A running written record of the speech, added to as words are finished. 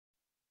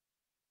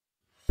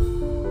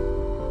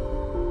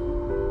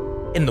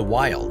In the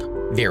wild,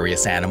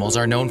 various animals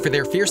are known for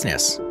their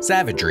fierceness,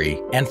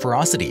 savagery, and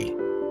ferocity.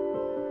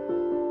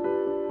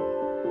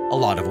 A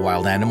lot of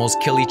wild animals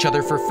kill each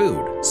other for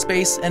food,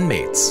 space, and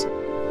mates.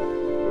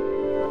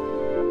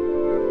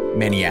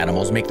 Many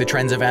animals make the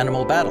trends of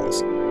animal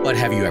battles, but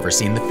have you ever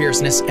seen the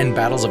fierceness and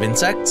battles of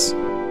insects?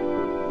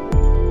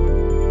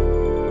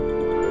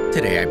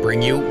 Today I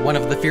bring you one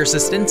of the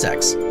fiercest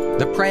insects,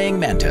 the praying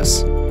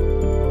mantis.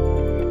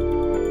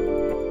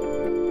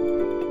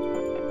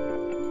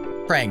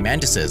 Praying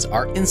mantises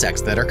are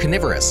insects that are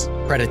carnivorous,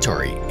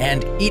 predatory,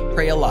 and eat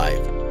prey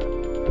alive.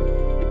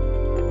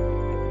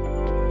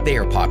 They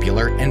are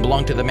popular and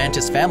belong to the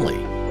mantis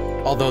family.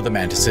 Although the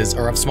mantises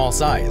are of small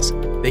size,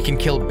 they can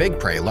kill big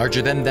prey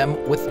larger than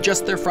them with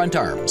just their front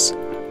arms.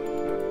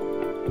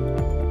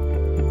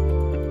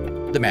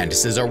 The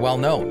mantises are well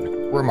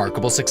known,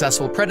 remarkable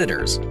successful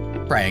predators,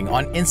 preying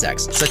on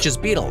insects such as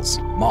beetles,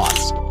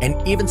 moths,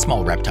 and even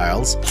small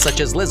reptiles such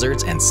as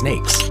lizards and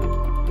snakes.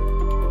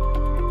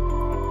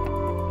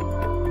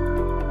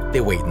 They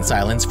wait in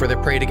silence for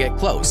their prey to get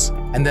close,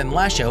 and then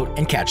lash out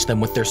and catch them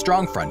with their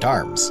strong front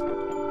arms.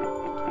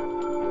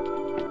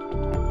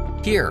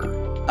 Here,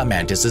 a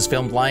mantis is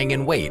filmed lying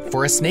in wait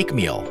for a snake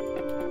meal.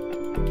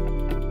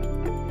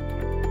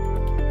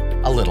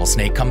 A little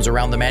snake comes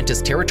around the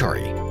mantis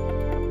territory.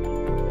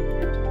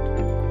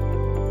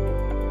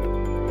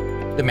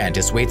 The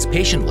mantis waits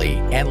patiently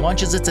and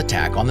launches its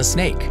attack on the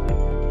snake.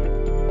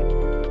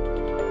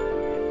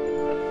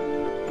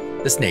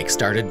 The snake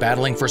started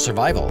battling for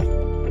survival.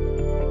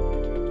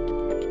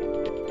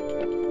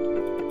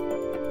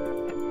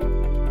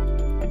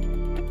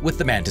 With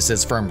the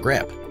mantis's firm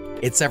grip,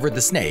 it severed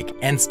the snake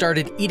and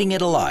started eating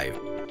it alive.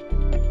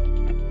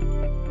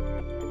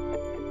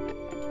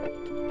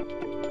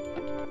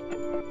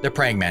 The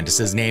praying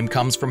mantis's name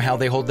comes from how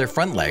they hold their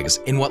front legs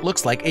in what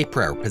looks like a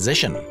prayer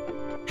position.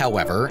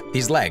 However,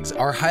 these legs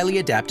are highly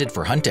adapted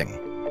for hunting.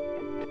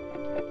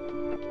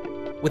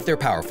 With their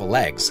powerful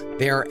legs,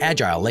 they are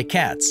agile like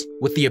cats,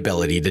 with the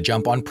ability to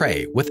jump on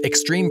prey with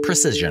extreme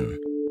precision.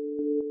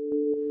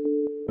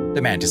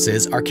 The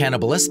mantises are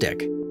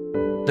cannibalistic.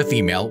 The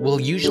female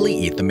will usually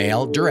eat the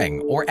male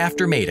during or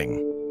after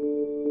mating.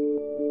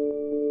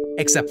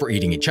 Except for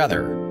eating each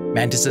other,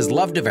 mantises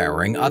love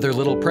devouring other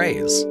little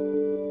preys.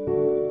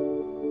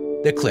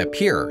 The clip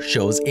here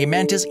shows a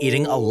mantis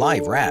eating a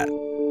live rat.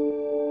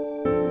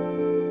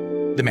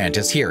 The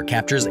mantis here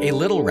captures a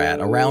little rat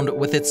around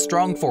with its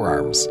strong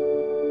forearms.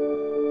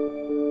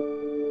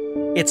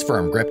 Its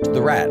firm grip to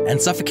the rat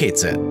and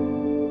suffocates it.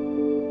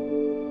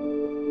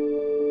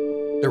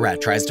 The rat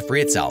tries to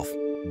free itself,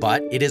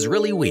 but it is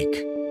really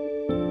weak.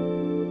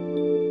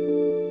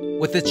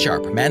 With its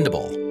sharp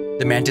mandible,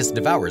 the mantis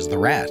devours the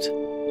rat.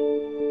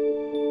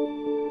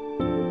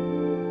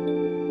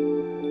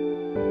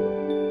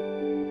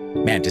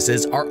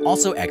 Mantises are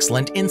also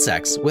excellent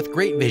insects with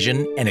great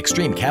vision and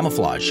extreme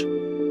camouflage.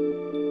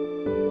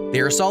 They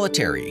are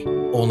solitary,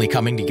 only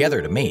coming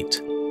together to mate.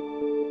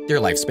 Their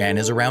lifespan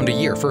is around a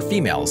year for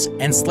females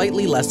and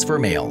slightly less for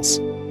males.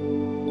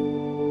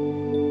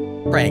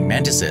 Praying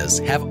mantises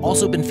have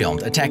also been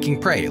filmed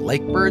attacking prey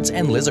like birds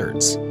and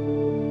lizards.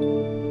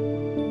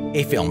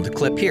 A filmed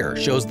clip here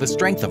shows the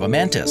strength of a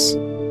mantis.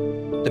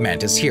 The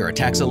mantis here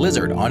attacks a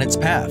lizard on its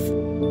path.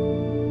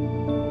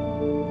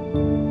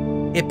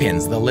 It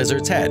pins the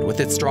lizard's head with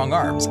its strong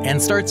arms and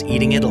starts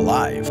eating it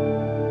alive.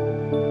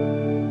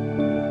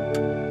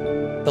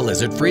 The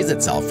lizard frees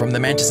itself from the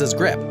mantis's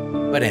grip,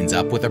 but ends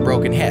up with a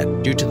broken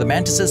head due to the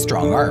mantis's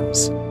strong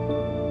arms.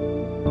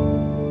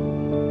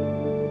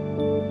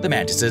 The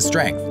mantis's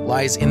strength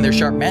lies in their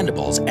sharp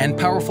mandibles and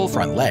powerful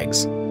front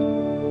legs.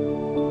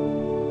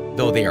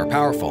 Though they are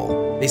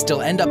powerful, they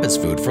still end up as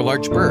food for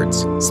large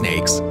birds,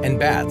 snakes, and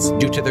bats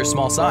due to their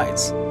small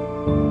size.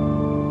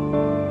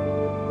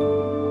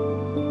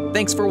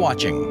 Thanks for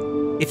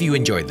watching. If you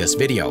enjoyed this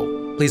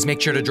video, please make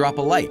sure to drop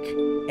a like,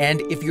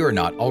 and if you are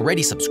not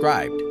already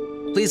subscribed,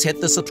 please hit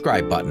the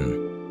subscribe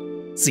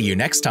button. See you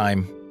next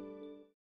time.